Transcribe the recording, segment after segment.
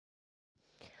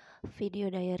Video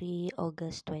diary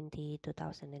August 20,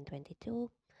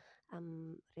 2022.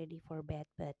 I'm ready for bed,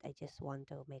 but I just want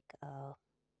to make a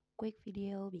quick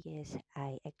video because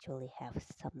I actually have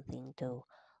something to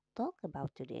talk about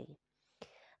today.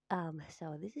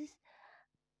 So this is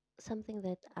something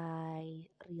that I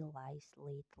realized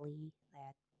lately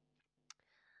that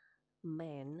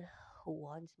men who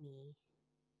wants me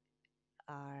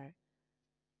are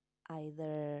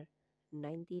either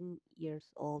 19 years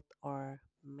old or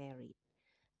married.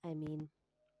 I mean,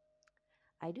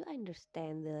 I do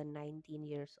understand the 19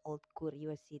 years old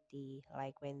curiosity,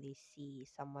 like when they see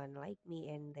someone like me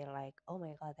and they're like, oh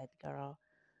my god, that girl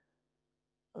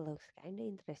looks kind of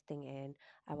interesting and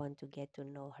I want to get to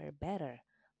know her better.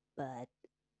 But,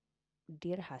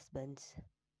 dear husbands,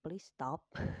 please stop.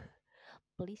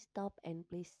 Please stop and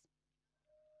please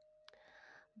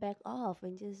back off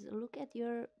and just look at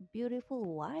your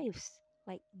beautiful wives.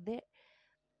 Like,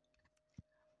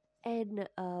 and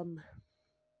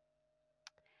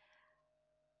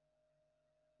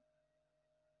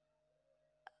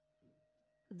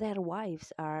their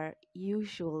wives are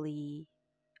usually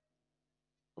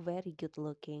very good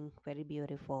looking, very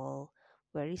beautiful,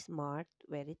 very smart,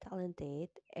 very talented,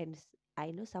 and I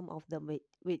know some of them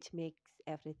which makes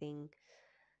everything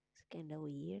kind of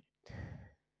weird.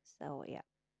 So yeah,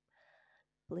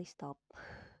 please stop.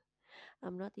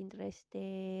 I'm not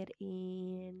interested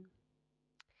in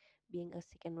being a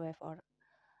second wife or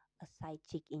a side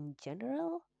chick in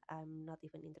general. I'm not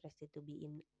even interested to be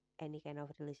in any kind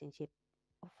of relationship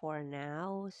for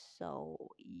now. So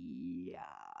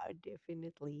yeah,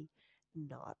 definitely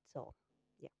not. So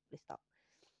yeah, please stop.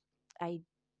 I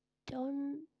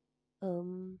don't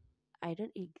um I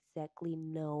don't exactly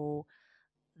know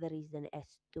the reason as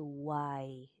to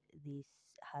why these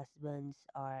husbands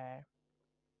are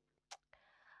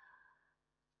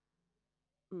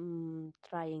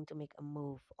trying to make a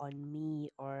move on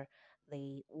me, or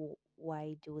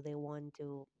why do they want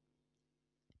to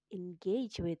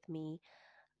engage with me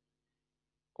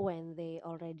when they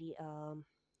already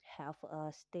have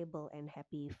a stable and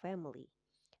happy family.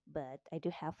 But I do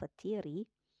have a theory.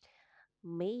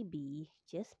 Maybe,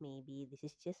 just maybe, this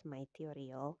is just my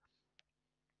theory, y'all.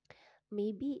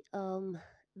 Maybe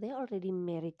they already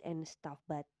married and stuff,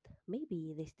 but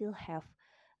maybe they still have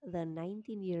the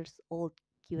 19 years old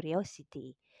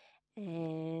curiosity,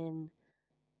 and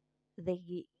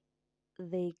they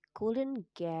they couldn't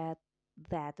get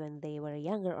that when they were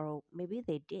younger, or maybe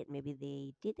they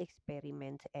did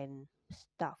experiment and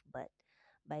stuff, but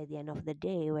by the end of the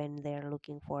day, when they're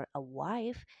looking for a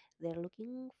wife, they're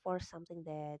looking for something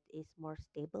that is more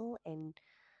stable and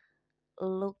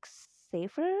looks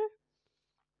safer,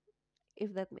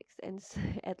 if that makes sense.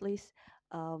 At least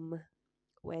um,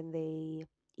 when they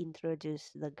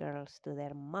introduce the girls to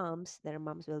their moms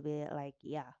will be like,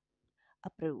 yeah,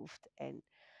 approved. And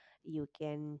you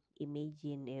can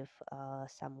imagine if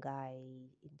some guy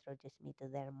introduced me to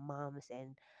their moms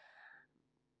and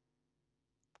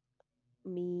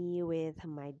me with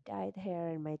my dyed hair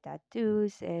and my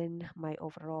tattoos and my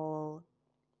overall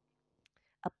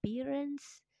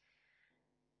appearance,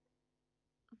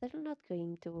 they're not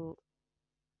going to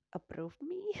approve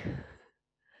me.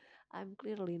 I'm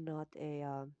clearly not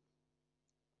a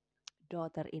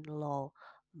daughter-in-law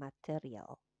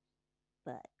material.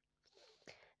 But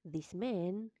these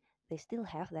men, they still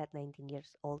have that 19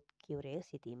 years old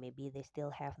curiosity. Maybe they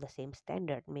still have the same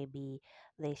standard. Maybe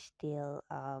they still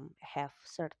have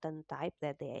certain type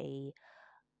that they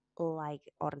like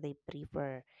or they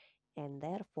prefer. And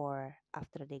therefore,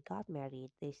 after they got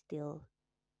married, they still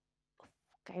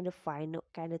kind of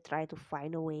try to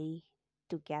find a way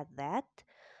to get that,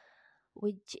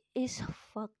 which is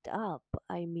fucked up.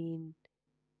 I mean,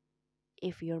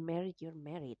 if you're married, you're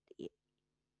married.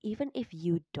 Even if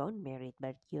you don't marry,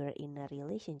 but you're in a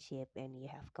relationship and you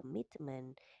have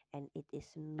commitment and it is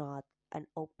not an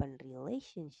open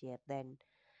relationship, then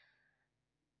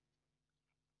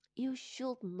you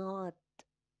should not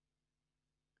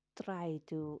try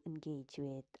to engage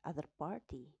with other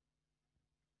party.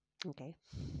 Okay.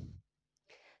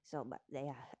 So, but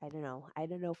yeah, I don't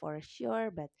know for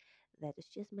sure, but that is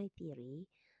just my theory,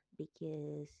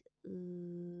 because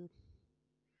uh,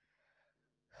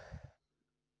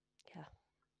 yeah,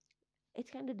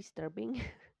 it's kind of disturbing.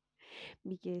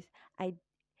 Because I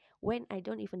when I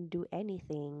don't even do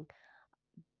anything,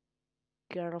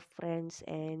 girlfriends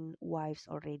and wives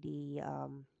already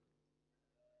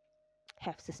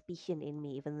have suspicion in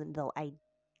me, even though I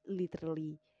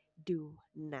literally do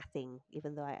nothing,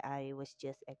 even though I was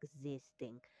just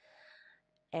existing.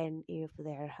 And if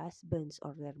their husbands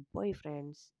or their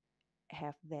boyfriends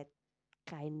have that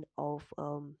kind of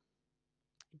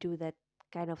do that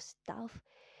kind of stuff,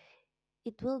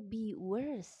 it will be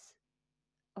worse.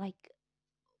 Like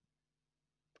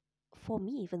for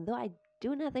me, even though I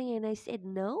do nothing and I said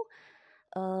no,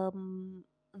 um,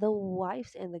 the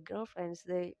wives and the girlfriends,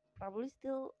 they probably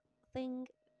still think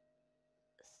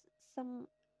some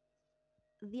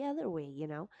the other way, you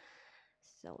know.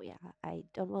 So yeah, I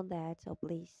don't want that. So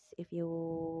please, if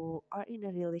you are in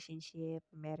a relationship,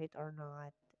 married or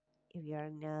not, if you're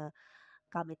in a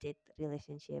committed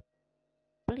relationship,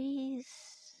 please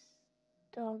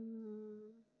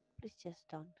don't, please just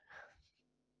don't.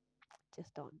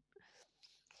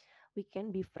 We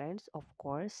can be friends, of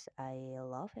course. I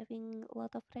love having a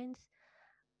lot of friends,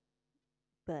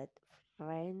 but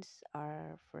friends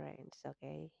are friends,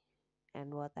 okay?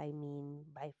 And what I mean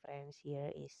by friends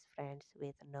here is friends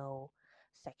with no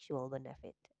sexual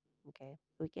benefit. Okay.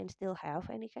 We can still have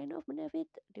any kind of benefit,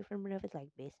 different benefit like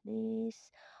business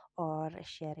or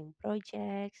sharing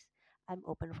projects. I'm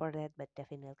open for that, but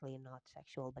definitely not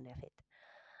sexual benefit.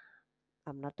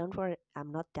 I'm not down for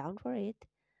it.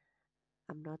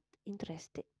 I'm not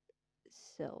interested.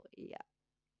 So yeah.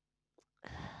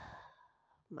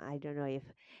 I don't know if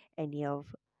any of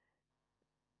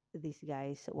these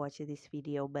guys watch this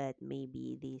video, but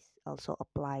maybe this also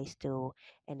applies to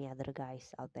any other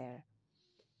guys out there.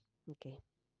 Okay,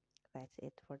 that's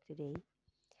it for today.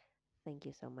 Thank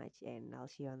you so much, and I'll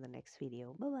see you on the next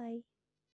video. Bye bye.